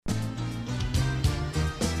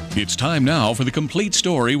It's time now for the Complete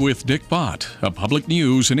Story with Dick Bott, a public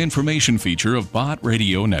news and information feature of Bott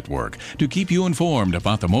Radio Network to keep you informed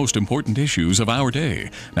about the most important issues of our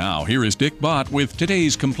day. Now, here is Dick Bott with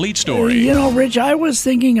today's Complete Story. You know, Rich, I was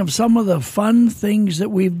thinking of some of the fun things that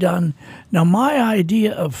we've done. Now, my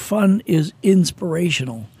idea of fun is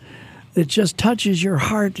inspirational. It just touches your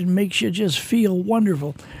heart and makes you just feel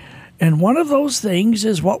wonderful. And one of those things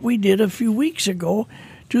is what we did a few weeks ago,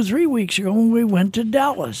 3 weeks ago, when we went to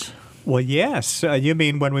Dallas. Well, yes. You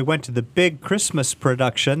mean when we went to the big Christmas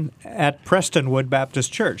production at Prestonwood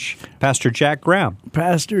Baptist Church. Pastor Jack Graham.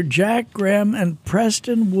 Pastor Jack Graham and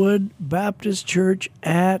Prestonwood Baptist Church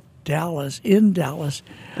at Dallas, in Dallas.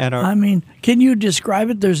 And can you describe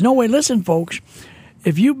it? There's no way. Listen, folks,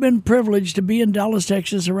 if you've been privileged to be in Dallas,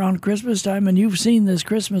 Texas around Christmas time and you've seen this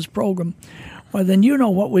Christmas program, well, then you know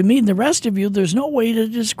what we mean. The rest of you, there's no way to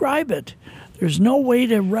describe it. There's no way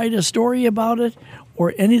to write a story about it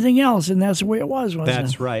or anything else, and that's the way it was, wasn't it?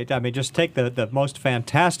 That's right. I mean, just take the most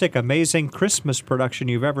fantastic, amazing Christmas production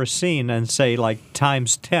you've ever seen and say, like,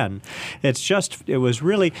 times 10. It was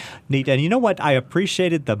really neat. And you know what I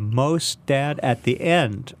appreciated the most, Dad, at the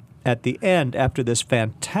end, after this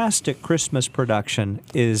fantastic Christmas production,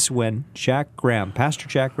 is when Pastor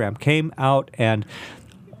Jack Graham, came out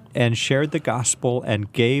and shared the gospel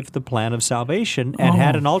and gave the plan of salvation and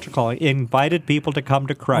had an altar call, invited people to come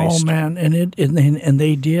to Christ. Oh, man, and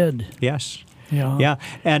they did. Yes. Yeah.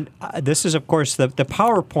 And this is, of course, the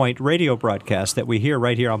PowerPoint radio broadcast that we hear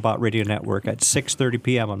right here on Bott Radio Network at 6:30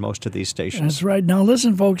 p.m. on most of these stations. That's right. Now,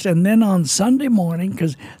 listen, folks, and then on Sunday morning,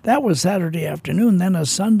 because that was Saturday afternoon, then a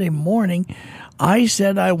Sunday morning, I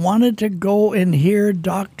said I wanted to go and hear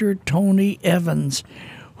Dr. Tony Evans.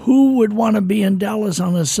 Who would want to be in Dallas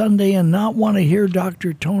on a Sunday and not want to hear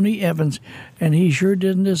Dr. Tony Evans? And he sure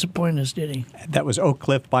didn't disappoint us, did he? That was Oak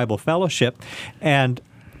Cliff Bible Fellowship, and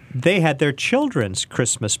they had their children's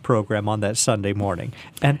Christmas program on that Sunday morning,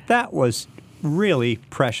 and that was really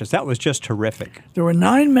precious. That was just terrific. There were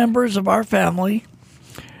 9 members of our family,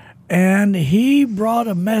 and he brought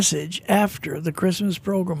a message after the Christmas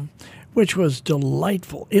program, which was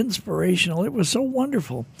delightful, inspirational. It was so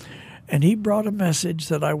wonderful. And he brought a message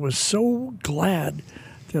that I was so glad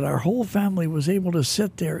that our whole family was able to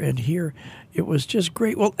sit there and hear. It was just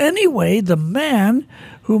great. Well, anyway, the man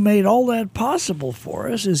who made all that possible for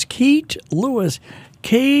us is Keet Lewis,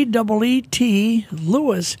 K-E-E-T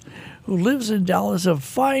Lewis, who lives in Dallas, a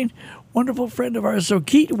fine, wonderful friend of ours. So,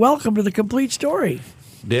 Keet, welcome to The Complete Story.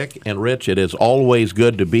 Dick and Rich, it is always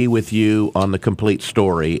good to be with you on The Complete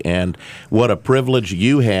Story, and what a privilege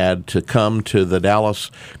you had to come to the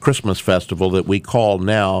Dallas Christmas Festival that we call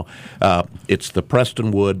now, it's the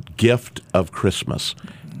Prestonwood Gift of Christmas.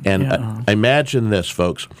 And imagine this,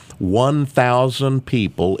 folks, 1,000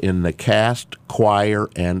 people in the cast, choir,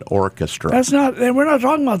 and orchestra. We're not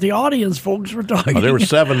talking about the audience, folks. We're talking. There were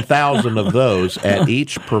 7,000 of those at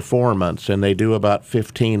each performance, and they do about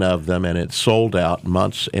 15 of them, and it's sold out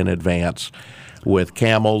months in advance with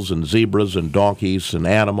camels and zebras and donkeys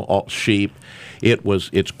and sheep.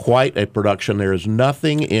 It's quite a production. There is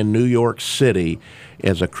nothing in New York City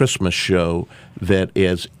as a Christmas show that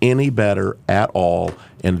is any better at all.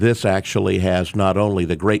 And this actually has not only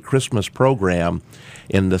the great Christmas program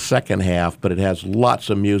in the second half, but it has lots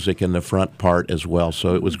of music in the front part as well.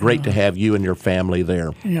 So it was great to have you and your family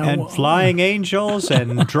there. And flying angels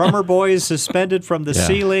and drummer boys suspended from the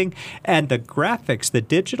ceiling, and the graphics, the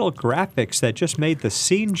digital graphics that just made the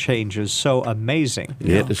scene changes so amazing.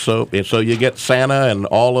 So you get Santa and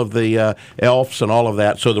all of the elves and all of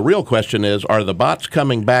that. So the real question is, are the Botts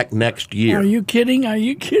coming back next year? Are you kidding?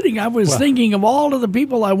 I was thinking of all of the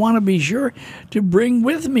people I want to be sure to bring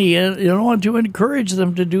with me, and to encourage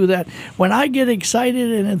them to do that. When I get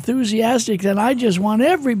excited and enthusiastic, then I just want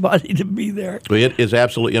everybody to be there. It is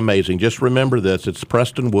absolutely amazing. Just remember this: it's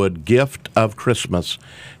Prestonwood Gift of Christmas.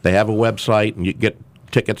 They have a website, and you get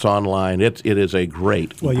tickets online. It is a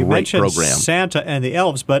great program. Well, you mentioned Santa and the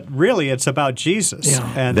elves, but really it's about Jesus.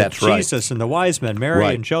 Yeah. And that's Jesus right. and the wise men,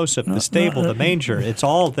 Mary and Joseph, the stable, the manger. It's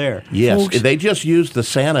all there. Yes, folks. They just use the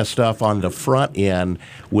Santa stuff on the front end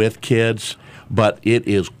with kids, but it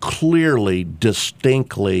is clearly,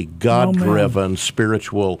 distinctly God-driven,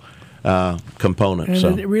 spiritual component.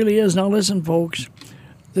 And it really is. Now listen, folks,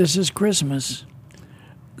 this is Christmas.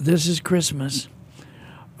 This is Christmas.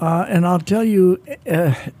 And I'll tell you,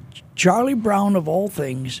 Charlie Brown, of all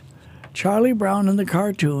things, Charlie Brown in the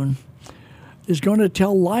cartoon, is going to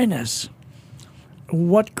tell Linus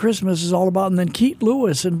what Christmas is all about. And then Keet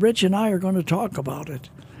Lewis and Rich and I are going to talk about it.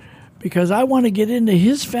 Because I want to get into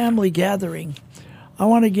his family gathering. I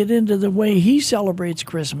want to get into the way he celebrates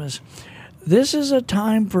Christmas. This is a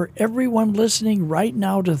time for everyone listening right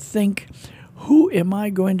now to think, who am I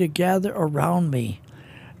going to gather around me?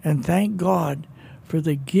 And thank God for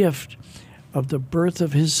the gift of the birth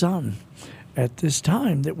of his son at this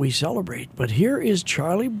time that we celebrate. But here is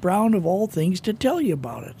Charlie Brown, of all things, to tell you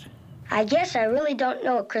about it. I guess I really don't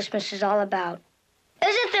know what Christmas is all about.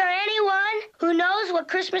 Isn't there anyone who knows what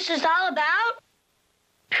Christmas is all about?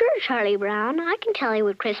 Sure, Charlie Brown. I can tell you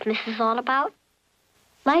what Christmas is all about.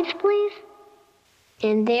 Lights, please.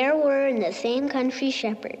 And there were in the same country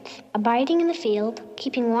shepherds, abiding in the field,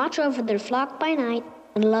 keeping watch over their flock by night.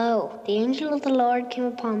 And lo, the angel of the Lord came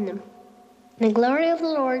upon them. And the glory of the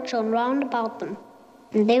Lord shone round about them.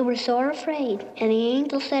 And they were sore afraid. And the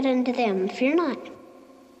angel said unto them, Fear not.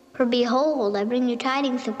 For behold, I bring you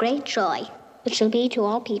tidings of great joy, which shall be to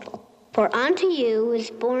all people. For unto you is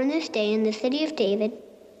born this day in the city of David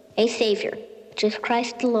a Savior, which is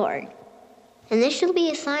Christ the Lord. And this shall be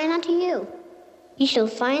a sign unto you. Ye shall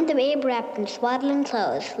find the babe wrapped in swaddling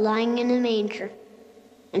clothes, lying in a manger.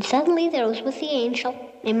 And suddenly there was with the angel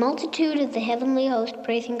a multitude of the heavenly host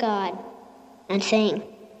praising God, and saying,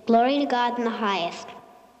 Glory to God in the highest,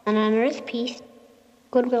 and on earth peace,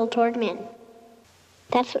 goodwill toward men.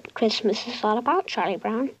 That's what Christmas is all about, Charlie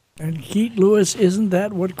Brown. And Keet Lewis, isn't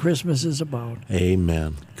that what Christmas is about?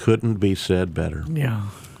 Amen. Couldn't be said better. Yeah.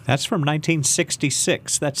 That's from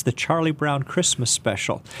 1966. That's the Charlie Brown Christmas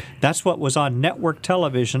special. That's what was on network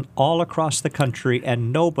television all across the country,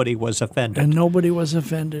 and nobody was offended. And nobody was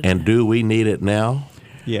offended. And do we need it now?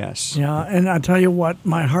 Yes. Yeah, and I tell you what,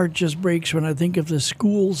 my heart just breaks when I think of the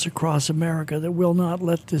schools across America that will not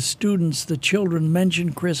let the students, the children,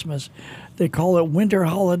 mention Christmas. They call it winter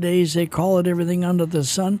holidays. They call it everything under the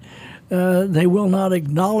sun. They will not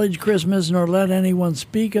acknowledge Christmas nor let anyone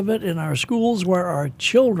speak of it in our schools where our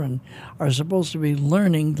children are supposed to be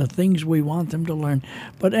learning the things we want them to learn.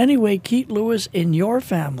 But anyway, Keet Lewis, in your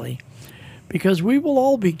family, because we will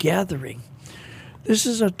all be gathering, this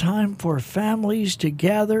is a time for families to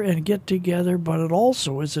gather and get together, but it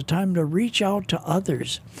also is a time to reach out to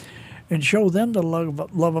others and show them the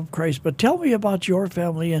love of Christ. But tell me about your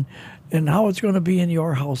family and how it's going to be in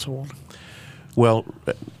your household. Well,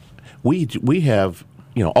 we have,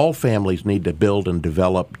 all families need to build and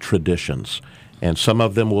develop traditions. And some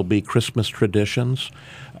of them will be Christmas traditions.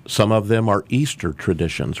 Some of them are Easter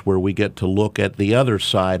traditions where we get to look at the other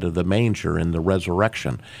side of the manger in the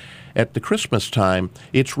resurrection. At the Christmas time,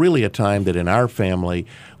 it's really a time that in our family,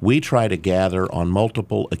 we try to gather on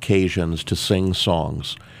multiple occasions to sing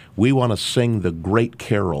songs. We want to sing the great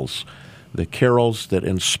carols, the carols that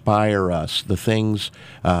inspire us, the things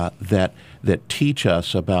that teach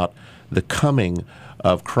us about the coming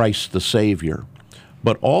of Christ the Savior.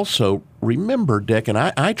 But also, remember, Dick, and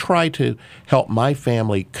I try to help my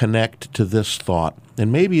family connect to this thought,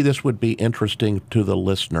 and maybe this would be interesting to the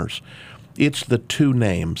listeners. It's the two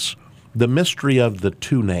names, the mystery of the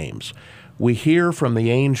two names. We hear from the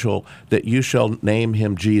angel that you shall name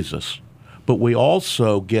him Jesus, but we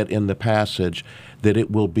also get in the passage that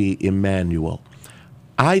it will be Emmanuel.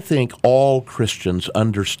 I think all Christians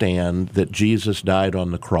understand that Jesus died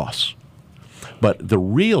on the cross. But the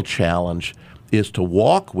real challenge is to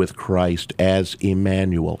walk with Christ as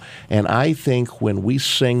Emmanuel. And I think when we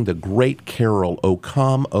sing the great carol, O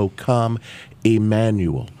come,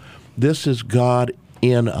 Emmanuel, this is God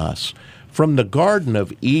in us. From the Garden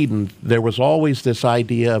of Eden, there was always this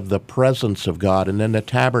idea of the presence of God and then the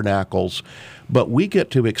tabernacles. But we get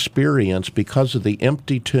to experience, because of the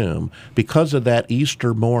empty tomb, because of that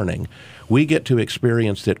Easter morning, we get to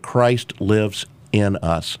experience that Christ lives in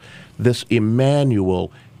us, this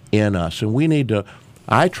Emmanuel in us. And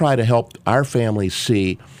I try to help our families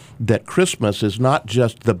see that Christmas is not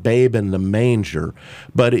just the babe in the manger,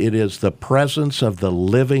 but it is the presence of the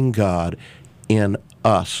living God in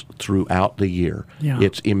us throughout the year. Yeah.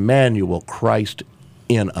 It's Emmanuel, Christ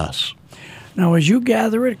in us. Now, as you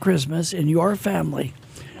gather at Christmas in your family,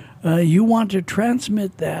 you want to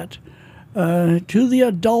transmit that to the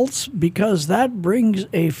adults, because that brings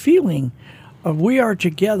a feeling of we are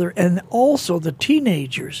together, and also the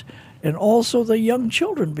teenagers and also the young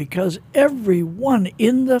children, because everyone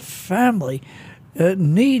in the family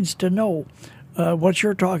needs to know what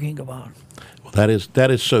you're talking about. Well,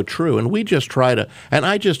 that is so true, and we just try to, and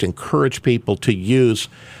I just encourage people to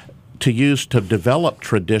develop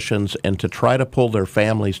traditions and to try to pull their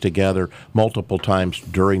families together multiple times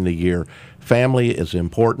during the year. Family is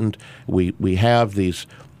important. We have these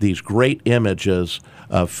great images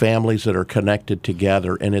of families that are connected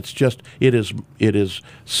together, and it is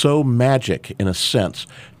so magic in a sense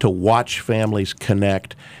to watch families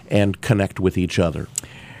connect and connect with each other.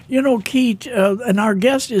 You know, Keet, and our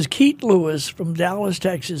guest is Keet Lewis from Dallas,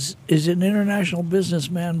 Texas, is an international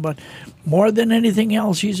businessman, but more than anything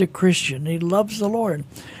else, he's a Christian. He loves the Lord.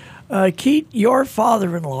 Keet, your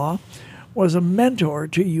father-in-law was a mentor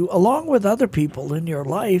to you, along with other people in your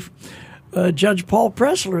life. Judge Paul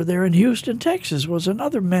Pressler there in Houston, Texas, was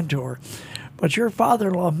another mentor. But your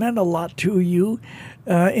father-in-law meant a lot to you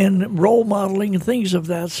in role modeling and things of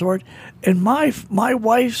that sort. And my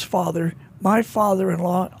wife's father, my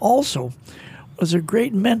father-in-law, also was a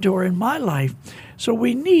great mentor in my life. So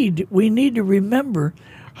we need to remember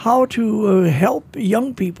how to help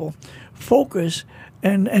young people focus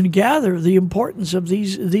and gather the importance of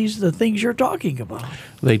the things you're talking about.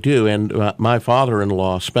 They do, and my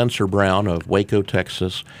father-in-law, Spencer Brown of Waco,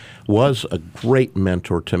 Texas, was a great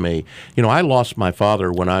mentor to me. You know, I lost my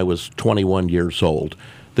father when I was 21 years old.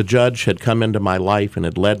 The judge had come into my life and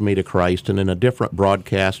had led me to Christ, and in a different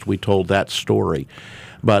broadcast we told that story.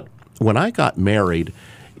 But when I got married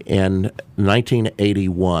in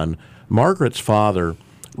 1981, Margaret's father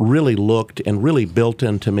really looked and really built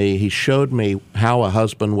into me. He showed me how a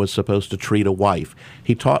husband was supposed to treat a wife.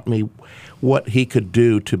 He taught me what he could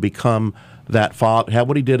do to become that father,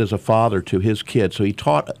 what he did as a father to his kids. So he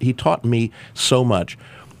taught me so much.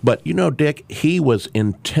 But you know, Dick, he was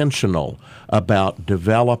intentional about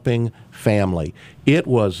developing family. It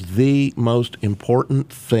was the most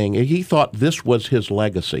important thing. He thought this was his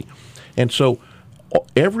legacy. And so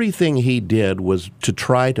everything he did was to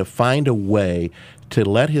try to find a way to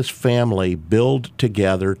let his family build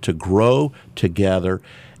together, to grow together,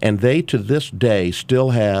 and they to this day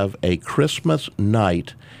still have a Christmas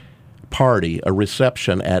night party, a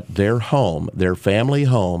reception at their home, their family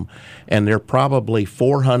home, and there are probably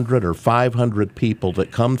 400 or 500 people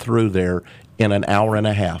that come through there in an hour and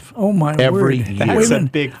a half. Oh, my every word. year. That's a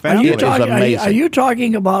big family. It is amazing. Are you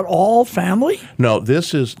talking about all family? No,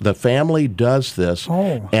 this is, the family does this,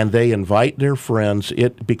 and they invite their friends.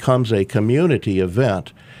 It becomes a community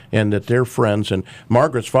event, and that their friends, and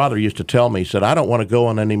Margaret's father used to tell me, he said, I don't want to go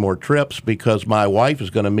on any more trips because my wife is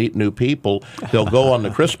going to meet new people. They'll go on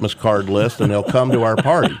the Christmas card list, and they'll come to our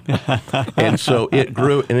party. And so it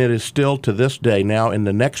grew, and it is still to this day. Now, in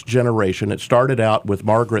the next generation, it started out with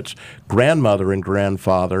Margaret's grandmother and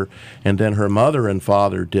grandfather, and then her mother and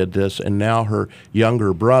father did this, and now her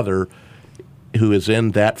younger brother, who is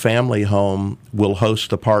in that family home, will host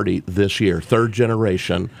the party this year. Third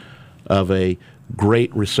generation of a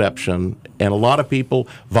great reception, and a lot of people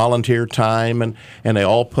volunteer time, and they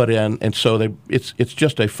all put in, and so it's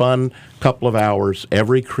just a fun couple of hours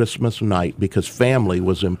every Christmas night because family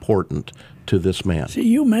was important to this man. See,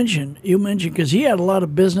 you mentioned because he had a lot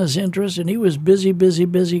of business interests and he was busy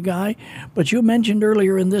guy. But you mentioned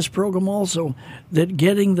earlier in this program also that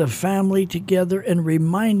getting the family together and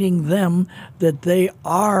reminding them that they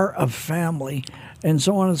are a family and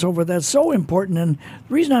so on and so forth. That's so important. And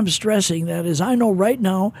the reason I'm stressing that is I know right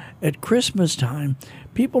now at Christmas time,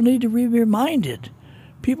 people need to be reminded.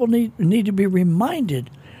 People need to be reminded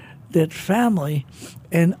that family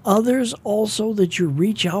and others also that you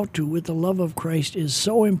reach out to with the love of Christ is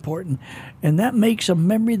so important. And that makes a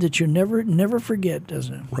memory that you never forget,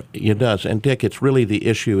 doesn't it? It does. And Dick, it's really the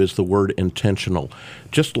issue is the word intentional.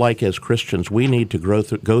 Just like as Christians, we need to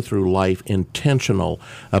go through life intentional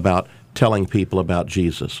about telling people about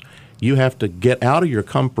Jesus. You have to get out of your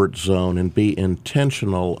comfort zone and be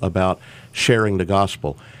intentional about sharing the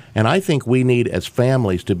gospel. And I think we need, as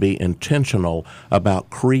families, to be intentional about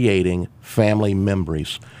creating family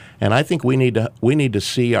memories. And I think we need to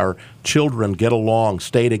see our children get along,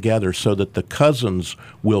 stay together, so that the cousins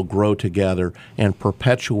will grow together and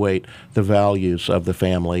perpetuate the values of the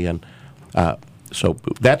family. And so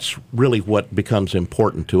that's really what becomes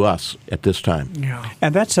important to us at this time. Yeah.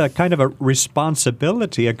 And that's a kind of a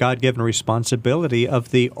responsibility, a God-given responsibility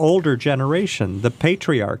of the older generation, the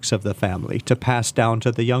patriarchs of the family, to pass down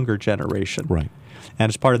to the younger generation. Right. And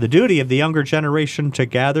it's part of the duty of the younger generation to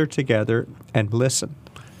gather together and listen.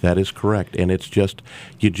 That is correct. And it's just,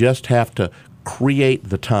 you just have to create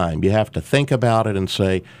the time. You have to think about it and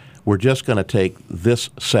say, we're just going to take this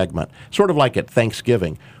segment, sort of like at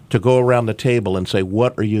Thanksgiving, to go around the table and say,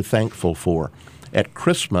 what are you thankful for? At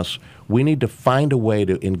Christmas, we need to find a way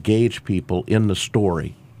to engage people in the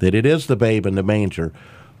story, that it is the babe in the manger,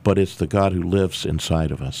 but it's the God who lives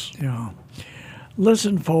inside of us. Yeah.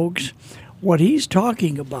 Listen, folks, what he's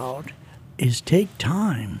talking about is take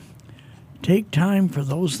time. Take time for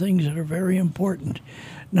those things that are very important.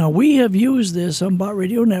 Now, we have used this on Bot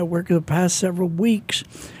Radio Network the past several weeks,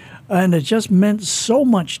 and it just meant so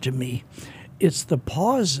much to me. It's the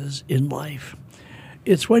pauses in life.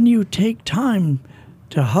 It's when you take time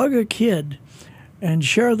to hug a kid and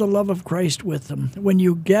share the love of Christ with them. When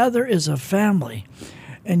you gather as a family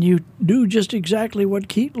and you do just exactly what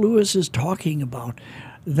Keet Lewis is talking about,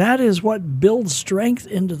 that is what builds strength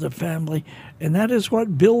into the family, and that is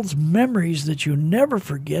what builds memories that you never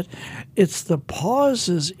forget. It's the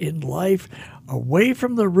pauses in life, away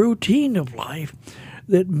from the routine of life,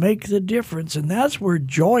 that make the difference, and that's where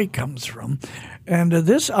joy comes from. And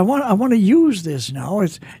this, I want to use this now.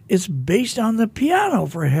 It's based on the piano,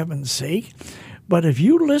 for heaven's sake. But if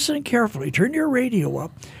you listen carefully, turn your radio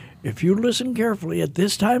up. If you listen carefully at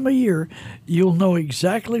this time of year, you'll know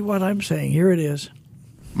exactly what I'm saying. Here it is.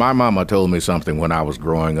 My mama told me something when I was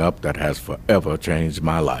growing up that has forever changed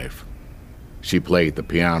my life. She played the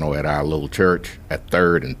piano at our little church at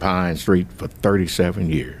 3rd and Pine Street for 37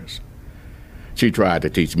 years. She tried to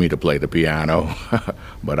teach me to play the piano,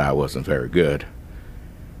 but I wasn't very good.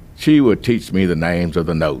 She would teach me the names of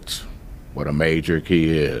the notes, what a major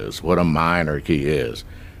key is, what a minor key is.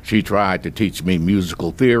 She tried to teach me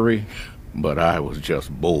musical theory, but I was just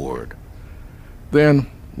bored. Then,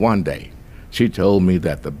 one day, she told me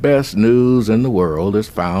that the best news in the world is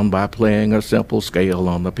found by playing a simple scale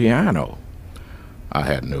on the piano. I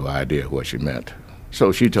had no idea what she meant,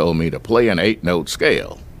 so she told me to play an 8-note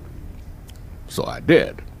scale. So I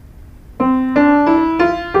did.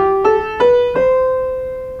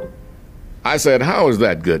 I said, "How is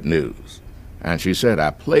that good news?" And she said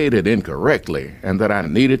I played it incorrectly and that I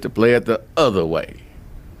needed to play it the other way.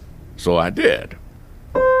 So I did.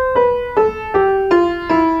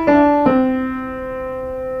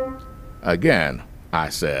 Again, I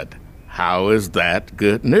said, "How is that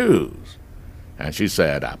good news?" And she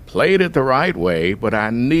said, "I played it the right way, but I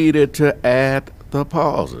needed to add the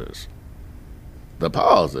pauses." "The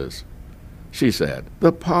pauses?" She said,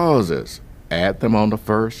 "The pauses. Add them on the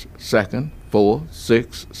 1st, 2nd, 4th,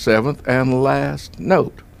 6th, 7th, and last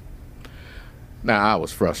note." Now, I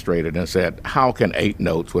was frustrated and said, "How can 8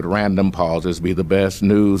 notes with random pauses be the best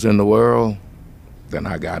news in the world?" Then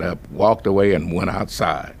I got up, walked away, and went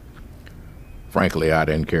outside. Frankly, I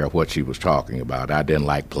didn't care what she was talking about. I didn't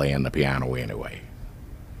like playing the piano anyway.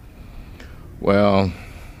 Well,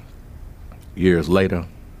 years later,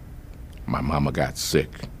 my mama got sick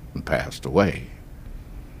and passed away.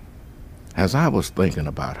 As I was thinking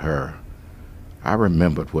about her, I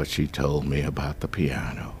remembered what she told me about the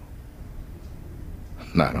piano.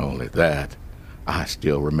 Not only that, I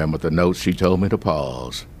still remember the notes she told me to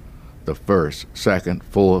pause. The 1st, 2nd,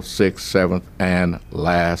 4th, 6th, 7th, and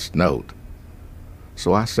last note.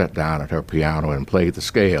 So I sat down at her piano and played the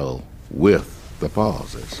scale with the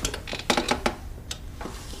pauses.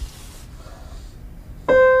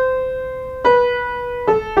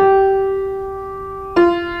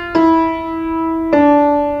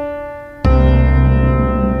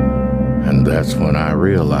 And that's when I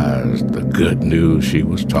realized the good news she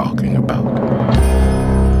was talking about.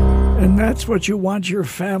 And that's what you want your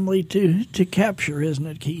family to capture, isn't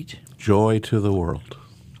it, Keet? Joy to the world.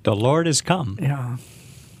 The Lord is come. Yeah.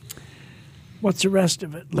 What's the rest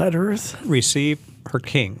of it? Let earth Receive her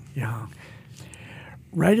King. Yeah.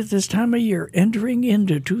 Right at this time of year, entering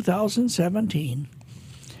into 2017,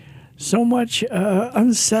 so much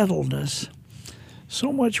unsettledness,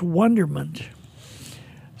 so much wonderment,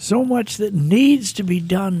 so much that needs to be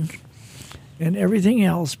done and everything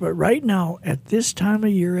else. But right now, at this time of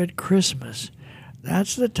year at Christmas,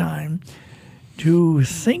 that's the time to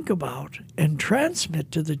think about and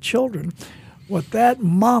transmit to the children what that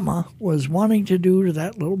mama was wanting to do to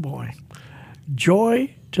that little boy.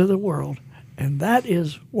 Joy to the world. And that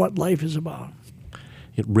is what life is about.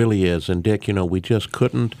 It really is. And Dick, we just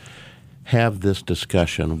couldn't have this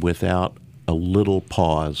discussion without a little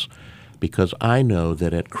pause, because I know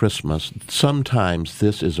that at Christmas, sometimes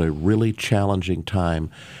this is a really challenging time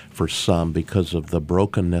for some because of the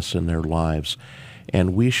brokenness in their lives.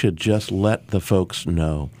 And we should just let the folks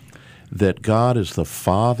know that God is the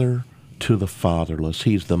father to the fatherless.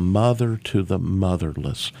 He's the mother to the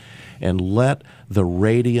motherless. And let the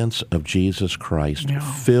radiance of Jesus Christ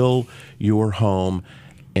fill your home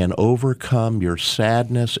and overcome your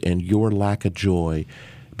sadness and your lack of joy,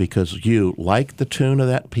 because you, like the tune of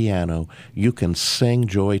that piano, you can sing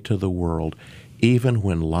joy to the world even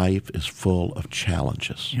when life is full of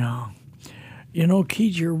challenges. Yeah.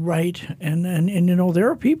 Keet, you're right. And there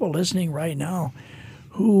are people listening right now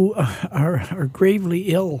who are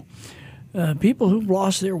gravely ill, people who've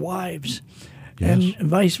lost their wives, and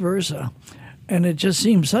vice versa. And it just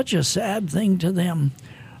seems such a sad thing to them.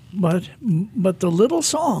 But the little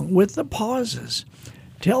song with the pauses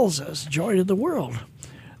tells us joy to the world.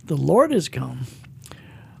 The Lord has come.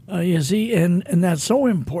 You see, and that's so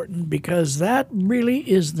important because that really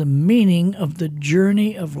is the meaning of the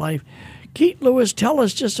journey of life. Keet Lewis, tell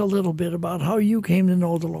us just a little bit about how you came to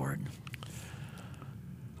know the Lord.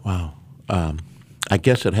 Wow. I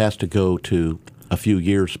guess it has to go to a few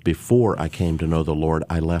years before I came to know the Lord.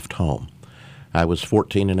 I left home. I was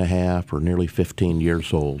 14 and a half or nearly 15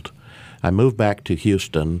 years old. I moved back to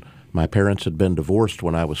Houston. My parents had been divorced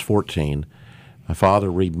when I was 14. My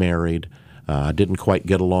father remarried. I didn't quite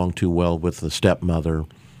get along too well with the stepmother.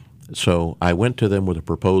 So I went to them with a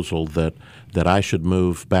proposal that I should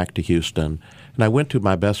move back to Houston. And I went to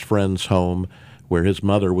my best friend's home where his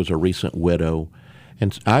mother was a recent widow.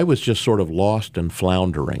 And I was just sort of lost and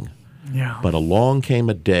floundering. Yeah. But along came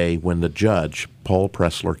a day when the judge, Paul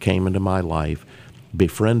Pressler, came into my life,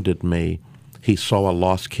 befriended me. He saw a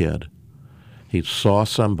lost kid. He saw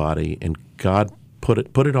somebody, and God put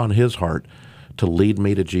it on his heart to lead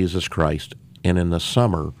me to Jesus Christ. And in the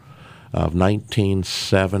summer of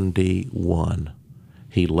 1971,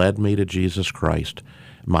 he led me to Jesus Christ.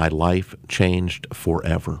 My life changed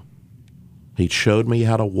forever. He showed me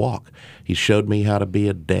how to walk. He showed me how to be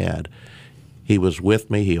a dad. He was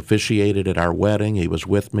with me. He officiated at our wedding. He was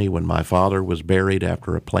with me when my father was buried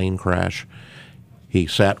after a plane crash. He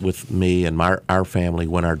sat with me and our family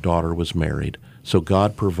when our daughter was married. So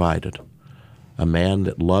God provided a man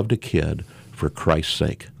that loved a kid for Christ's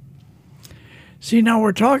sake. See, now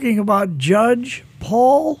we're talking about Judge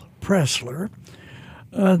Paul Pressler,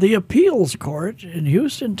 the appeals court in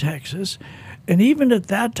Houston, Texas. And even at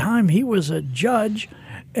that time, he was a judge.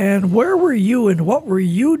 And where were you and what were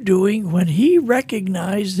you doing when he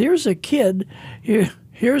recognized there's a kid,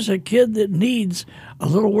 here's a kid that needs a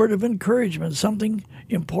little word of encouragement, something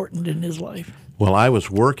important in his life? Well, I was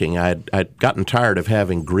working. I'd gotten tired of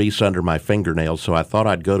having grease under my fingernails, so I thought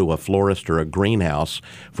I'd go to a florist or a greenhouse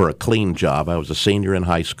for a clean job. I was a senior in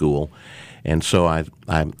high school, and so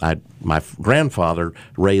my grandfather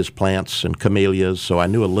raised plants and camellias, so I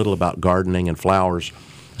knew a little about gardening and flowers.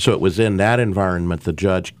 So it was in that environment the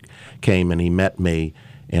judge came and he met me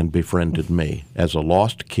and befriended me. As a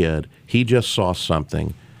lost kid, he just saw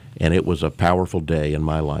something, and it was a powerful day in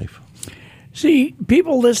my life. See,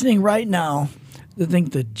 people listening right now, they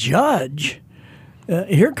think the judge,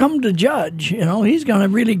 here come the judge. You know, he's going to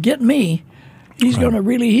really get me. He's going to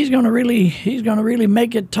really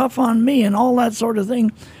make it tough on me and all that sort of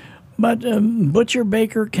thing. But butcher,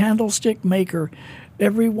 baker, candlestick maker,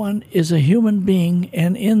 everyone is a human being,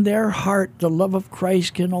 and in their heart, the love of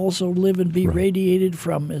Christ can also live and be radiated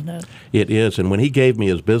from, isn't it? It is, and when he gave me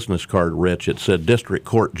his business card, Rich, it said District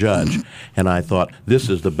Court Judge, and I thought, this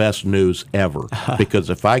is the best news ever, because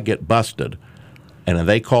if I get busted, and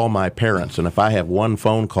they call my parents, and if I have one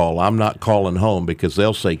phone call, I'm not calling home because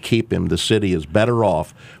they'll say, keep him, the city is better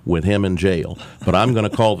off with him in jail. But I'm going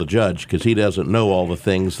to call the judge because he doesn't know all the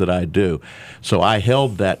things that I do. So I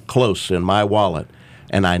held that close in my wallet,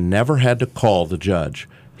 and I never had to call the judge.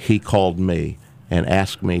 He called me and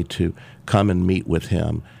asked me to come and meet with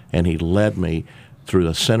him, and he led me through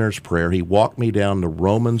the sinner's prayer. He walked me down the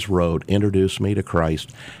Romans Road, introduced me to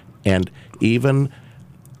Christ, and even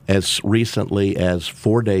as recently as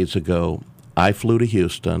 4 days ago, I flew to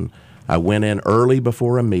Houston. I went in early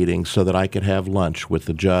before a meeting so that I could have lunch with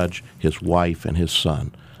the judge, his wife, and his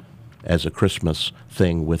son as a Christmas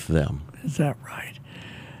thing with them. Is that right?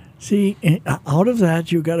 See, out of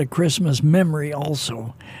that, you got a Christmas memory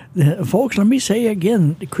also. Folks, let me say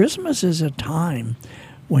again, Christmas is a time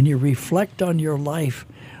when you reflect on your life,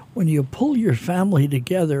 when you pull your family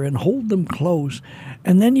together and hold them close,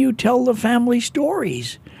 and then you tell the family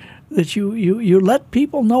stories that you let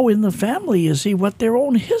people know in the family, you see, what their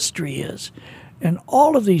own history is. And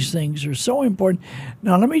all of these things are so important.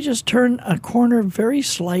 Now, let me just turn a corner very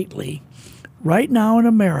slightly. Right now in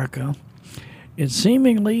America, it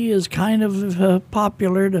seemingly is kind of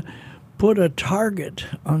popular to put a target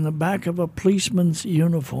on the back of a policeman's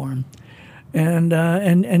uniform.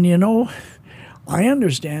 And you know, I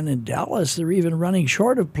understand in Dallas they're even running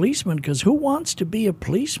short of policemen, because who wants to be a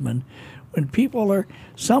policeman when people are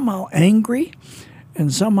somehow angry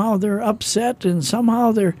and somehow they're upset and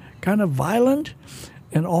somehow they're kind of violent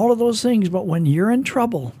and all of those things? But when you're in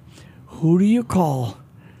trouble, who do you call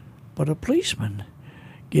but a policeman?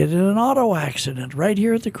 Get in an auto accident right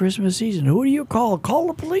here at the Christmas season. Who do you call? Call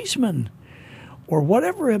a policeman or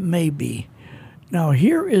whatever it may be. Now,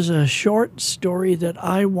 here is a short story that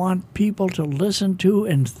I want people to listen to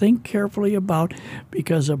and think carefully about,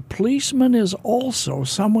 because a policeman is also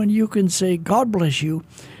someone you can say, God bless you,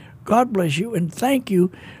 and thank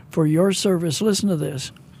you for your service. Listen to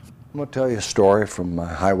this. I'm going to tell you a story from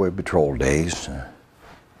my highway patrol days.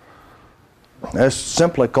 I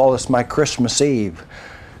simply call this my Christmas Eve.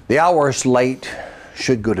 The hour is late,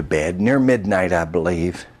 should go to bed, near midnight, I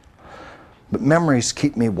believe. But memories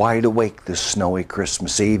keep me wide awake this snowy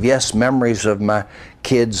Christmas Eve. Yes, memories of my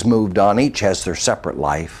kids moved on. Each has their separate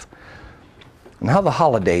life. And how the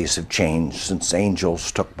holidays have changed since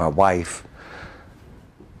angels took my wife.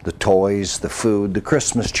 The toys, the food, the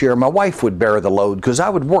Christmas cheer. My wife would bear the load because I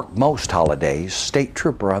would work most holidays, state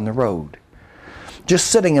trooper on the road. Just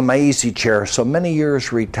sitting in my easy chair, so many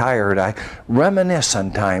years retired, I reminisce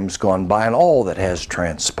on times gone by and all that has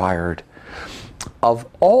transpired. Of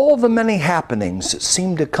all the many happenings that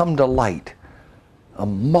seemed to come to light, a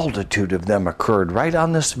multitude of them occurred right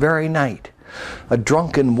on this very night. A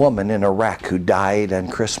drunken woman in Iraq who died on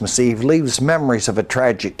Christmas Eve leaves memories of a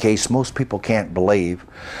tragic case most people can't believe.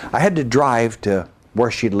 I had to drive to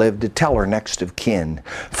where she lived to tell her next of kin.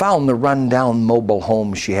 Found the rundown mobile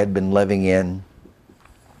home she had been living in.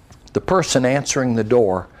 The person answering the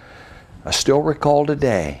door, I still recall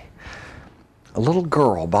today, a little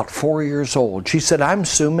girl about 4 years old. She said, "I'm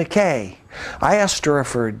Sue McKay." I asked her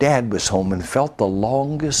if her dad was home and felt the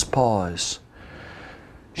longest pause.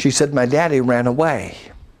 She said, "My daddy ran away."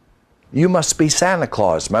 "You must be Santa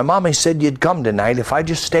Claus. My mommy said you'd come tonight if I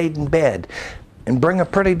just stayed in bed and bring a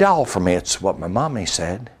pretty doll for me." It's what my mommy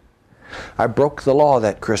said. I broke the law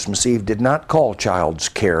that Christmas Eve, did not call child's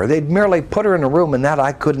care. They'd merely put her in a room, and that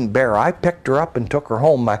I couldn't bear. I picked her up and took her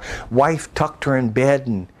home. My wife tucked her in bed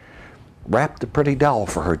and wrapped the pretty doll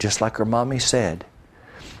for her, just like her mommy said.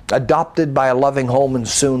 Adopted by a loving home, and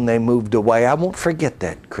soon they moved away. I won't forget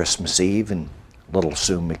that Christmas Eve and little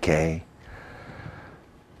Sue McKay.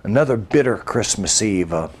 Another bitter Christmas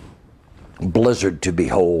Eve, a blizzard to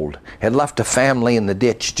behold. Had left a family in the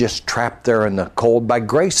ditch, just trapped there in the cold. By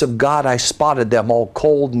grace of God, I spotted them all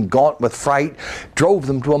cold and gaunt with fright, drove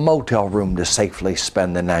them to a motel room to safely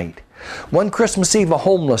spend the night. One Christmas Eve, a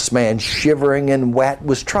homeless man, shivering and wet,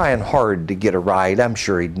 was trying hard to get a ride I'm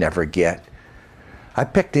sure he'd never get. I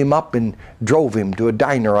picked him up and drove him to a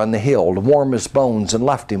diner on the hill to warm his bones and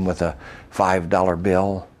left him with a $5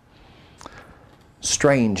 bill.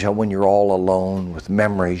 Strange how when you're all alone with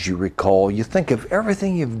memories you recall, you think of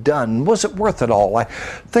everything you've done. Was it worth it all? I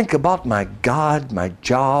think about my God, my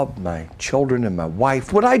job, my children, and my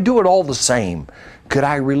wife. Would I do it all the same? Could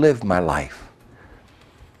I relive my life?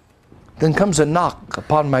 Then comes a knock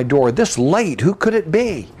upon my door. This late, who could it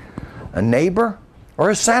be? A neighbor? Or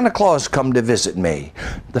has Santa Claus come to visit me?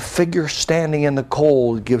 The figure standing in the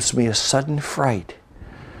cold gives me a sudden fright.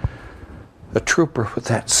 A trooper with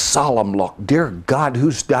that solemn look. Dear God,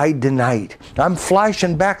 who's died tonight? I'm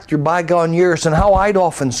flashing back through bygone years and how I'd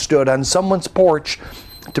often stood on someone's porch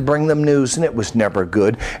to bring them news, and it was never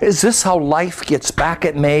good. Is this how life gets back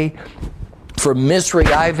at me? For misery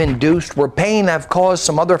I've induced, where pain I've caused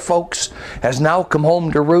some other folks has now come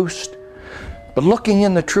home to roost. But looking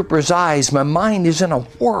in the trooper's eyes, my mind is in a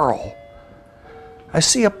whirl. I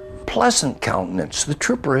see a pleasant countenance. The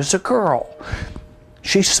trooper is a girl.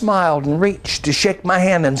 She smiled and reached to shake my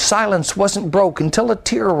hand, and silence wasn't broke until a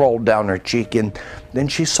tear rolled down her cheek, and then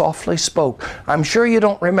she softly spoke. "I'm sure you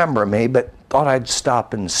don't remember me, but thought I'd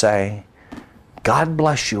stop and say, God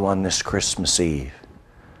bless you on this Christmas Eve.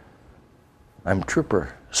 I'm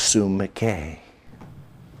Trooper Sue McKay."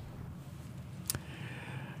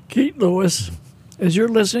 Keet Lewis, as you're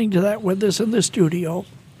listening to that with us in the studio,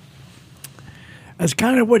 that's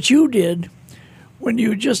kind of what you did when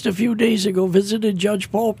you just a few days ago visited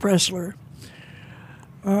Judge Paul Pressler,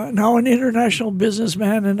 now an international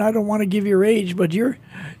businessman, and I don't want to give your age, but you're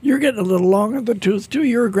getting a little long in the tooth too.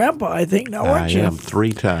 You're a grandpa, I think, now, aren't you? I am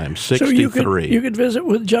 3 times, 63. So you could visit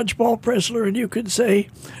with Judge Paul Pressler, and you could say,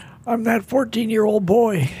 "I'm that 14-year-old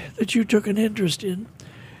boy that you took an interest in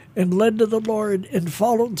and led to the Lord and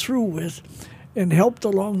followed through with and helped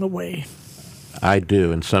along the way." I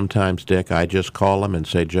do, and sometimes, Dick, I just call him and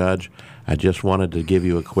say, "Judge, I just wanted to give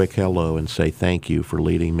you a quick hello and say thank you for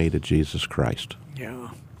leading me to Jesus Christ." Yeah.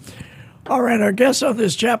 All right, our guest on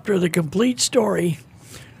this chapter of The Complete Story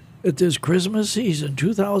at this Christmas season,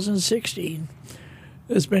 2016,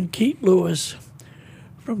 has been Keet Lewis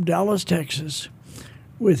from Dallas, Texas,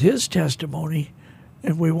 with his testimony.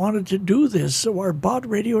 And we wanted to do this so our Bott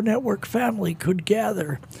Radio Network family could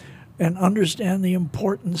gather and understand the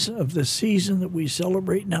importance of the season that we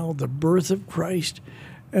celebrate now, the birth of Christ,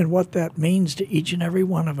 and what that means to each and every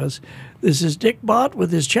one of us. This is Dick Bott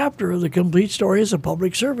with his chapter of The Complete Story as a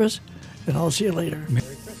public service, and I'll see you later.